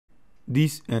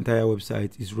This entire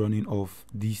website is running off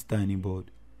this tiny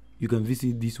board. You can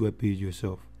visit this web page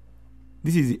yourself.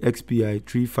 This is the XPI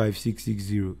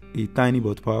 35660, a tiny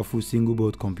but powerful single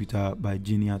board computer by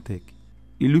Tech.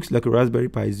 It looks like a Raspberry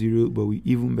Pi Zero but with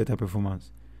even better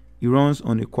performance. It runs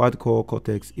on a quad-core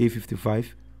Cortex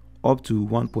A55 up to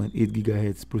 1.8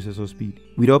 GHz processor speed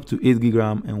with up to 8 GB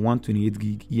RAM and 128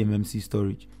 GB eMMC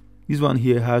storage. This one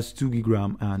here has 2 GB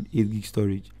RAM and 8 GB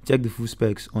storage. Check the full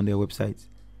specs on their website.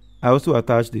 I also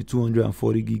attached the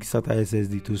 240 GB SATA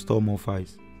SSD to store more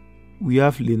files. We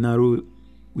have Linaro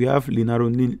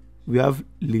Linux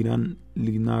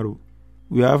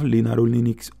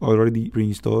already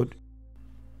pre-installed.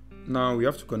 Now we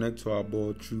have to connect to our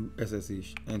board through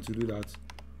SSH, and to do that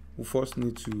we first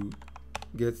need to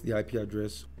get the IP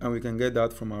address, and we can get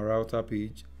that from our router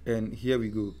page. And here we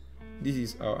go. This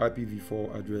is our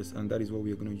IPv4 address, and that is what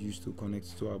we are going to use to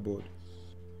connect to our board.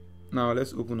 Now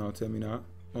let's open our terminal.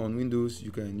 On Windows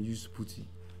you can use putty.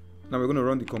 Now we're going to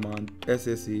run the command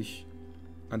ssh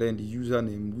and then the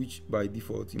username, which by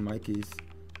default in my case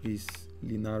is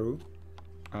linaro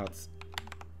at,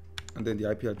 and then the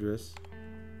IP address,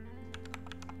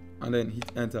 and then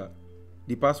hit enter.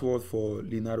 The password for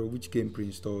Linaro, which came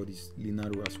pre-installed, is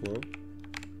Linaro as well.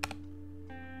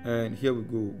 And here we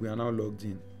go, we are now logged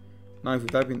in. Now if you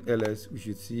type in ls, we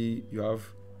should see you have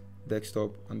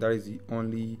desktop, and that is the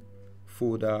only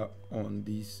folder on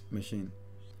this machine.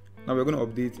 Now we're going to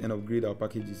update and upgrade our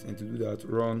packages, and to do that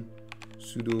run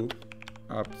sudo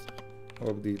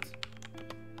apt-update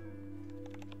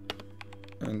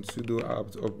and sudo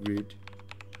apt-upgrade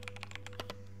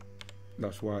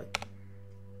 -y.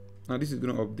 Now this is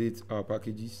going to update our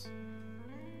packages.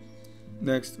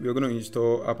 Next we are going to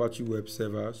install Apache web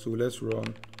server, so let's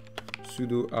run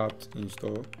sudo apt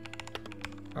install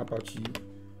apache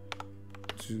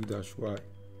 2-y.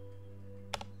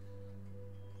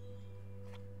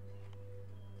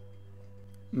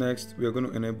 Next we are going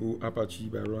to enable Apache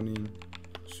by running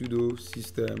sudo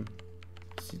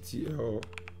systemctl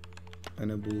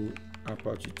enable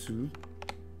apache 2,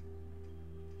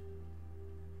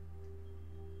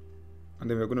 and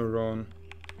then we're going to run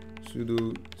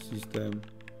sudo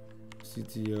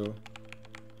systemctl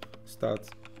start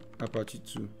apache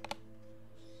 2.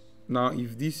 Now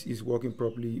if this is working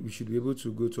properly, we should be able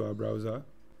to go to our browser,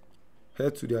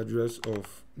 head to the address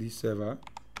of this server,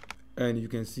 and you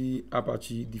can see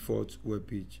Apache default web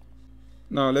page.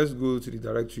 Now let's go to the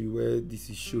directory where this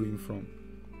is showing from.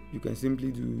 You can simply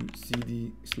do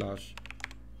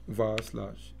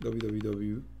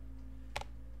cd/var/www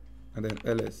and then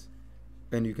ls,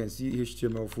 and you can see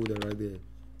HTML folder right there.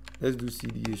 Let's do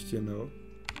cd html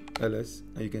ls,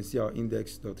 and you can see our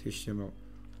index.html,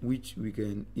 which we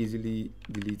can easily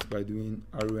delete by doing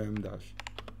rom-rf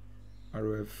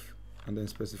and then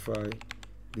specify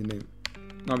the name.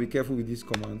 Now be careful with these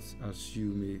commands, as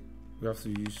we have to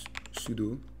use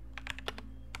sudo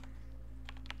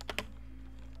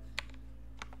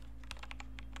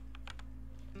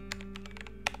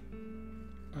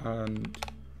and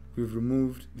we've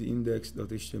removed the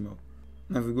index.html.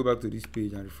 Now if we go back to this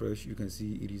page and refresh, you can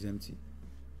see it is empty.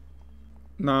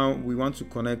 Now we want to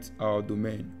connect our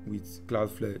domain with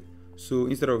Cloudflare, so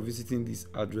instead of visiting this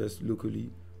address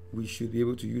locally, we should be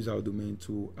able to use our domain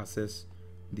to access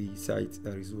the site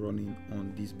that is running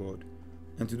on this board.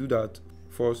 And to do that,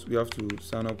 first we have to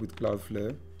sign up with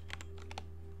Cloudflare.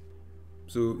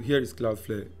 So here is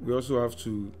Cloudflare. We also have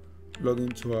to log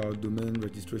into our domain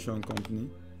registration company.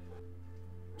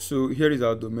 So here is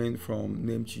our domain from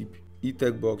Namecheap,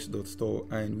 etechbox.store,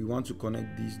 and we want to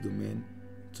connect this domain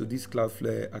to this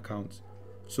Cloudflare account.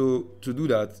 So to do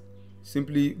that,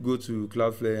 simply go to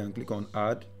Cloudflare and click on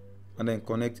add and then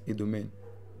connect a domain.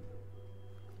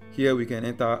 Here we can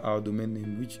enter our domain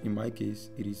name, which in my case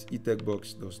it is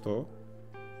etechbox.store.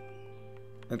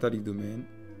 Enter the domain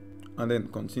and then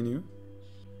continue.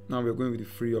 Now we're going with the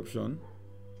free option.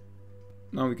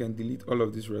 Now we can delete all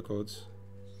of these records.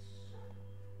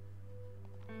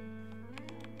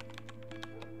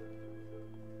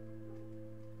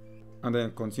 And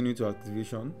then continue to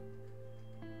activation.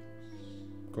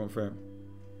 Confirm.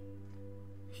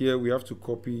 Here we have to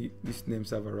copy this name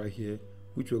server right here,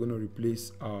 which we're going to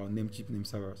replace our Namecheap name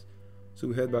servers. So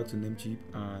we head back to Namecheap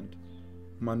and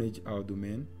manage our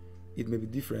domain. It may be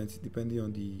different depending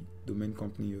on the domain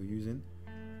company you're using.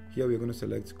 Here we're going to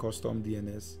select custom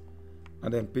DNS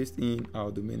and then paste in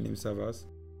our domain name servers.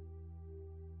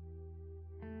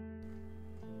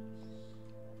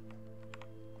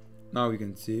 Now we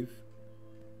can save,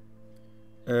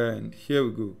 and here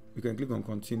we go. We can click on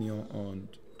continue on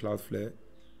Cloudflare,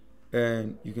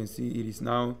 and you can see it is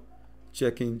now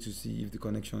checking to see if the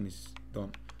connection is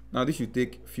done. Now this should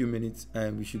take a few minutes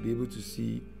and we should be able to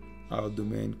see our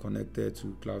domain connected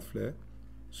to Cloudflare.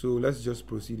 So let's just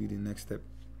proceed with the next step.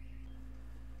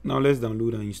 Now let's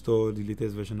download and install the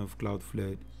latest version of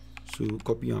Cloudflare. So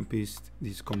copy and paste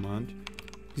this command.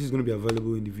 This is going to be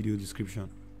available in the video description.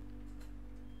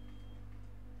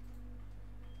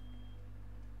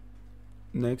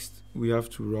 Next, we have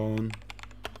to run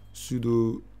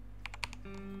sudo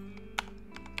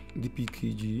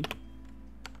dpkg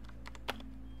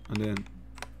and then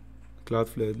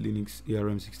Cloudflare Linux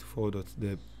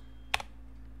arm64.deb.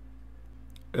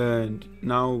 And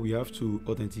now we have to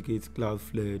authenticate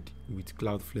Cloudflare with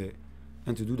Cloudflare,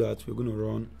 and to do that we're going to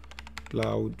run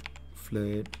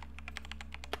cloudflared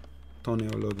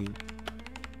tunnel login,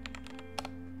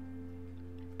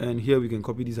 and here we can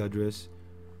copy this address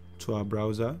to our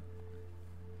browser.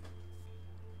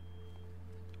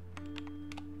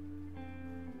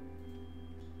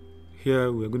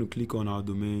 Here we're going to click on our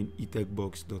domain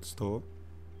etechbox.store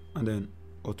and then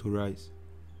authorize,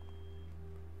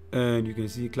 and you can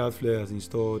see Cloudflare has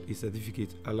installed a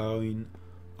certificate allowing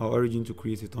our origin to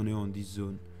create a tunnel on this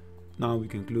zone. Now we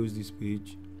can close this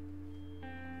page,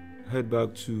 head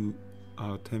back to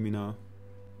our terminal,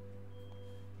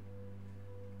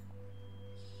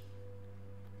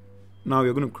 now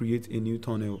we're going to create a new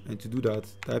tunnel, and to do that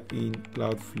type in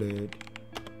cloudflared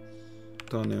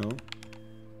tunnel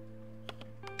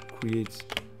create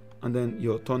and then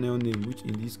your tunnel name, which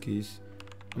in this case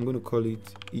I'm going to call it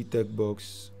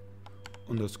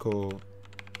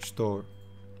etechbox_store.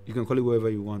 You can call it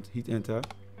whatever you want. Hit enter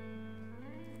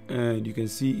and you can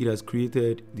see it has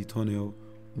created the tunnel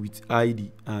with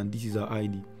ID, and this is our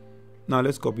ID. Now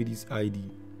let's copy this ID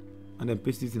and then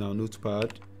paste it in our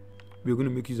notepad. We're going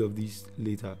to make use of this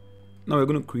later. Now we're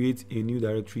going to create a new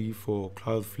directory for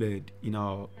Cloudflare in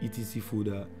our etc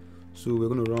folder. So we're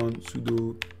going to run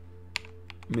sudo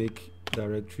make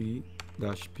directory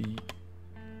 -p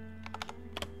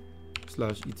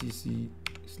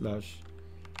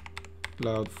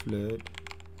 /etc/cloudflared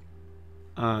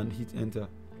and hit enter.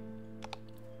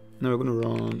 Now we're going to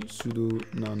run sudo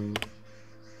nano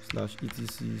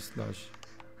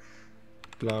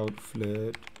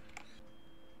 /etc/cloudflared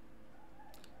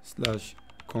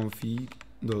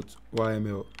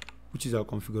 /config.yml, which is our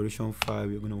configuration file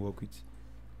we're going to work with.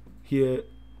 Here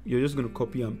you're just going to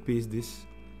copy and paste this,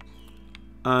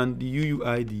 and the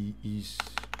UUID is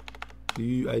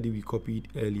the UUID we copied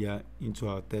earlier into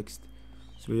our text.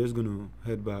 So we're just going to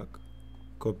head back,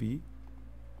 copy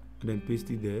and then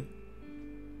paste it there.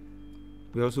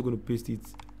 We're also going to paste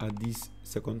it at this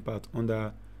second part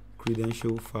under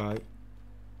credential file,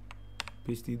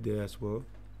 paste it there as well.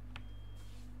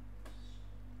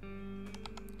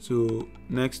 So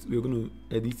next we're going to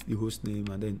edit the host name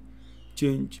and then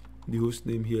change the host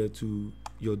name here to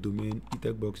your domain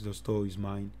etechbox.store is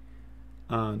mine,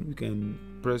 and we can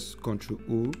press Ctrl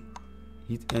O,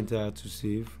 hit enter to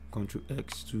save, Ctrl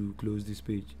X to close this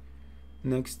page.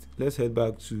 Next let's head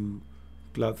back to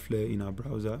Cloudflare in our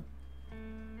browser.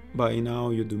 By now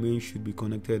your domain should be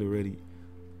connected already.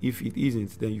 If it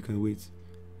isn't, then you can wait.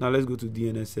 Now let's go to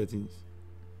DNS settings.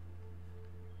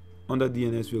 Under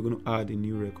DNS we're going to add a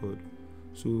new record,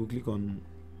 so click on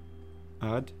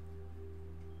add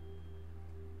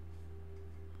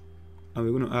and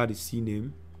we're going to add a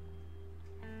CNAME,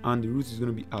 and the root is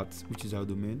going to be @ which is our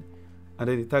domain, and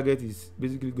then the target is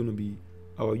basically going to be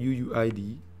our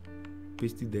UUID,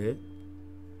 paste it there,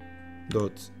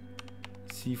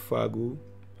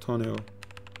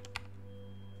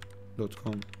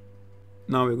 .cfagotunnel.com.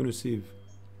 Now we're going to save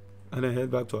and then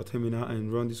head back to our terminal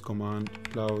and run this command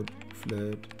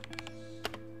cloudflared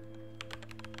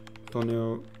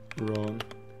tunnel run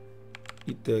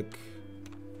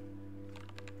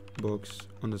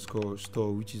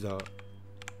etechbox_store, which is our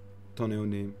tunnel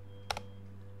name,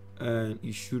 and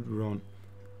it should run.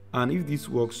 And if this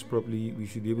works properly, we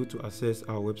should be able to access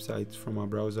our website from our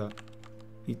browser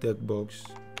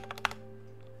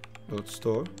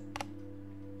etechbox.store,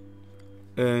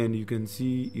 and you can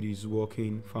see it is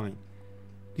working fine.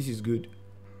 This is good.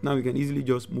 Now we can easily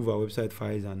just move our website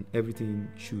files and everything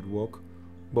should work.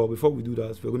 But before we do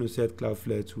that, we're going to set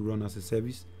Cloudflare to run as a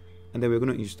service, and then we're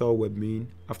going to install Webmin.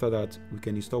 After that we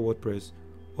can install WordPress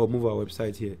or move our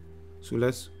website here. So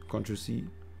let's Ctrl C,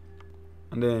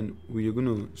 and then we're going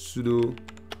to sudo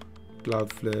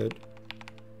cloudflared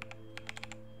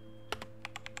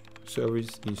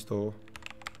service install.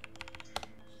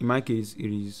 In my case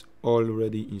it is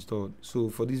already installed, so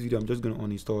for this video I'm just going to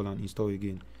uninstall and install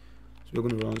again. So we're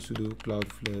going to run sudo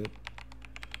cloudflared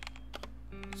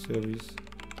service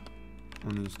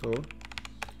uninstall,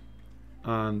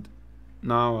 and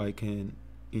now I can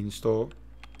install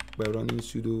by running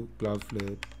sudo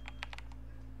cloudflared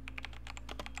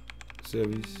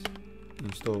service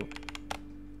install.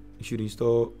 It should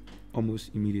install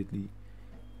almost immediately.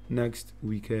 Next,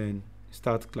 we can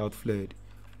start Cloudflared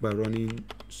by running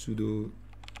sudo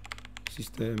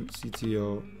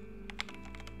systemctl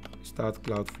start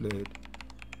Cloudflared.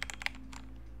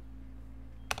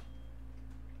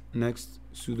 Next,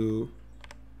 sudo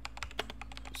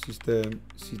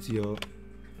systemctl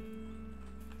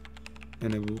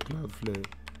enable Cloudflare.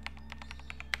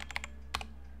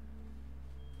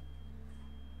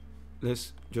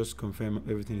 Let's just confirm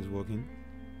everything is working.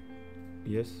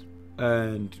 Yes,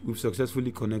 and we've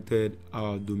successfully connected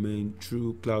our domain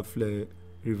through Cloudflare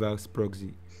reverse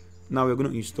proxy. Now we're going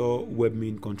to install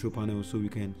Webmin control panel so we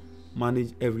can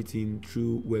manage everything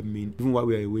through Webmin even while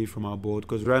we are away from our board,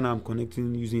 because right now I'm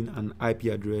connecting using an IP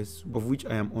address of which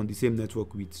I am on the same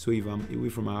network with, so if I'm away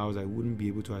from my house I wouldn't be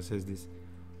able to access this.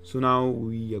 So now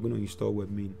we are going to install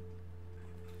Webmin.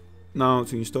 Now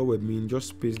to install Webmin,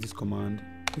 just paste this command.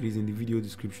 It is in the video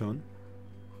description.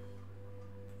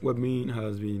 Webmin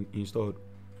has been installed.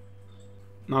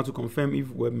 Now to confirm if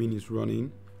Webmin is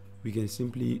running, we can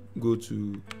simply go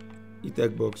to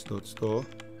etechbox.store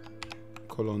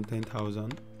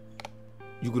 :10,000.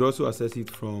 You could also access it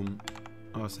from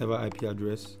our server IP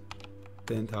address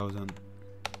 10,000.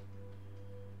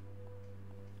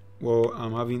 Well,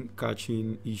 I'm having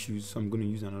caching issues, so I'm going to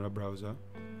use another browser.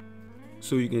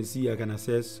 So you can see I can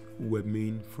access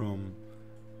Webmin from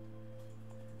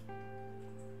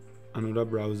another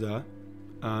browser,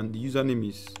 and the username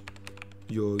is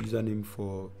your username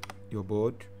for your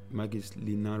board. My case is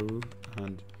linaro,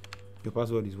 and your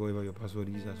password is whatever your password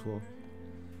is as well.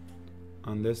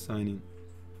 And let's sign in.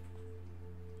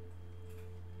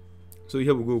 So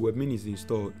here we go. Webmin is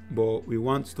installed, but we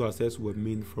want to access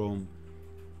Webmin from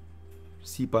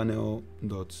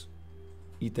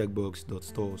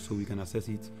cpanel.etechbox.store so we can access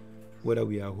it whether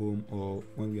we are home or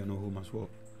when we are not home as well.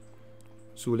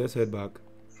 So let's head back,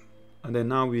 and then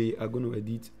now we are going to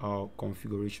edit our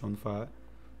configuration file.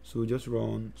 So just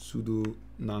run sudo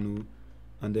nano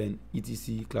and then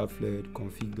etc cloudflared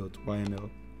config.yml.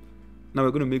 Now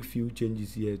we're going to make few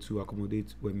changes here to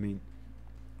accommodate Webmin.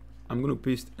 I'm going to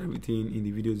paste everything in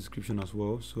the video description as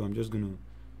well, so I'm just going to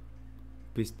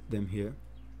paste them here.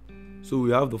 So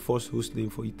we have the first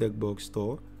hostname for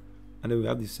etechbox.store, and then we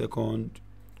have the second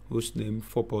hostname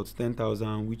for port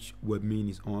 10,000 which Webmin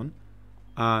is on,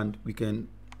 and we can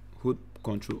hold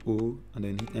Ctrl O and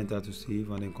then hit enter to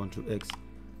save, and then Ctrl X.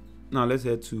 Now let's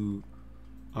head to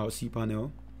our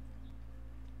cpanel.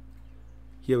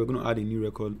 Here we're going to add a new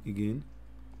record again,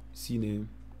 cname,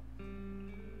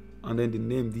 and then the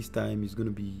name this time is going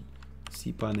to be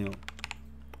cpanel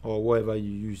or whatever you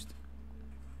used.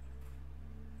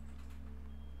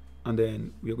 And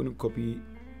then we are going to copy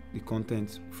the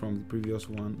content from the previous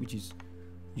one, which is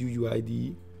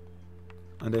UUID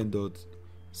and then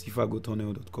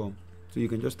 .cfagotunnel.com. So you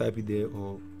can just type it there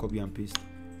or copy and paste.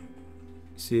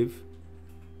 Save.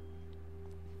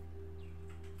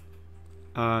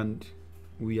 And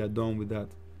we are done with that.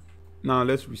 Now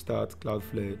let's restart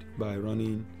Cloudflare by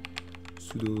running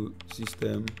sudo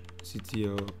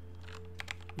systemctl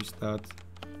restart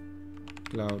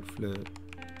Cloudflare.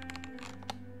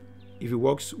 If it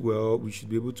works well, we should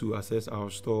be able to access our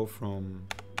store from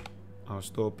our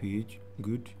store page.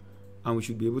 Good. And we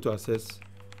should be able to access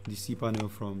the cpanel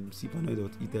from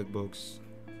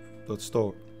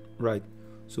cpanel.etechbox.store. Right.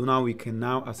 So now we can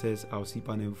now access our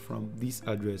cpanel from this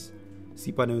address,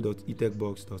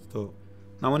 cpanel.etechbox.store.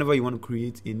 Now whenever you want to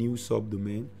create a new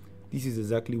subdomain, this is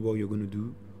exactly what you're going to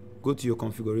do. Go to your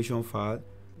configuration file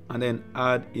and then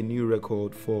add a new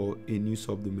record for a new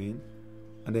subdomain,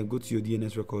 and then go to your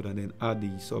DNS record and then add the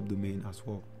subdomain as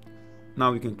well.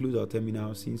 Now we can close our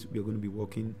terminal since we are going to be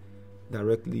working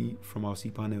directly from our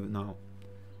cpanel now.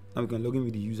 Now we can log in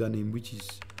with the username, which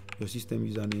is your system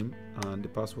username, and the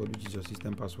password, which is your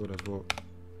system password as well.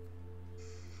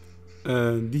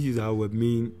 And this is our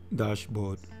Webmin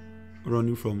dashboard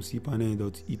running from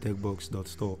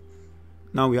cpanel.etechbox.store.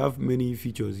 Now we have many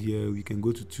features here. We can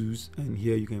go to tools, and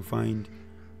here you can find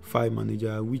file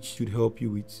manager, which should help you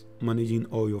with managing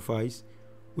all your files.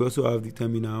 We also have the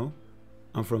terminal,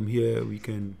 and from here we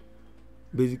can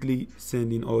basically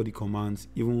send in all the commands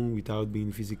even without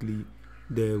being physically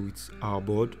there with our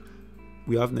board.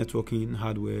 We have networking,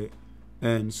 hardware,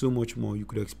 and so much more. You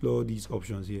could explore these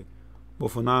options here,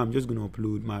 but for now I'm just going to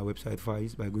upload my website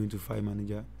files by going to file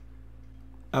manager.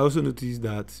 I also noticed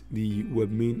that the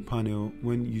Webmin panel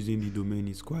when using the domain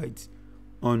is quite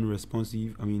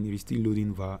unresponsive. I mean, it is still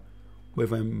loading var, but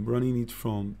if I'm running it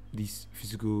from this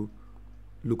physical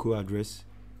local address,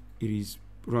 it is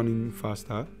running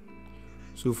faster.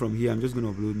 So from here, I'm just going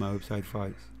to upload my website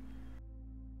files.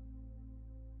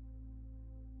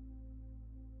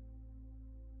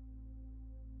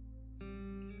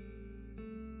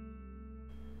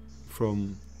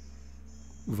 From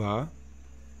var,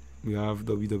 we have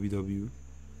www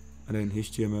and then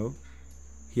HTML.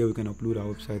 Here we can upload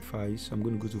our website files. So I'm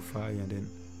going to go to file and then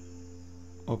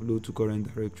upload to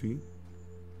current directory,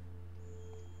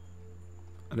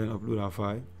 and then upload our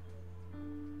file.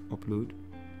 Upload.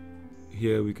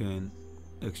 Here we can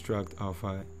extract our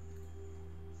file,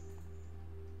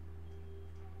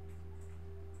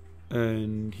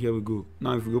 and here we go.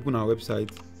 Now if we open our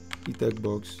website,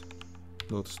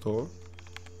 etechbox.store,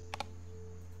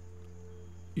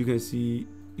 you can see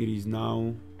it is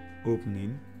now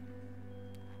opening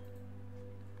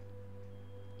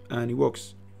and it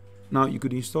works. Now you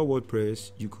could install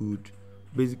WordPress, you could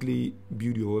basically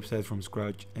build your website from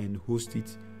scratch and host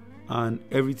it, and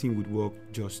everything would work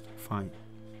just fine.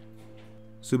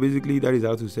 So basically that is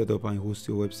how to set up and host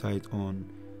your website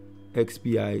on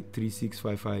XPI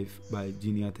 3655 by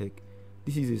Tech.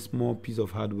 This is a small piece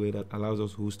of hardware that allows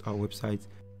us to host our website.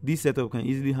 This setup can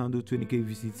easily handle 20k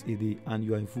visits a day and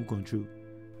you are in full control.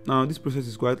 Now this process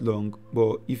is quite long,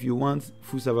 but if you want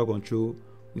full server control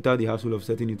without the hassle of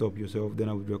setting it up yourself, then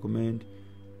I would recommend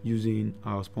using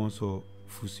our sponsor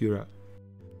Fusura.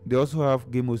 They also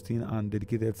have game hosting and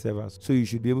dedicated servers, so you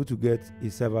should be able to get a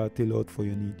server tailored for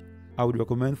your need. I would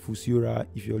recommend Fusura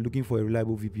if you're looking for a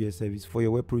reliable VPS service for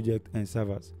your web project and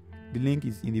servers. The link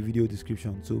is in the video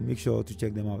description, so make sure to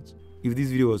check them out. If this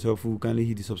video was helpful, kindly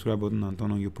hit the subscribe button and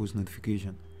turn on your post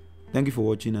notification. Thank you for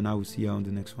watching, and I will see you on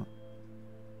the next one.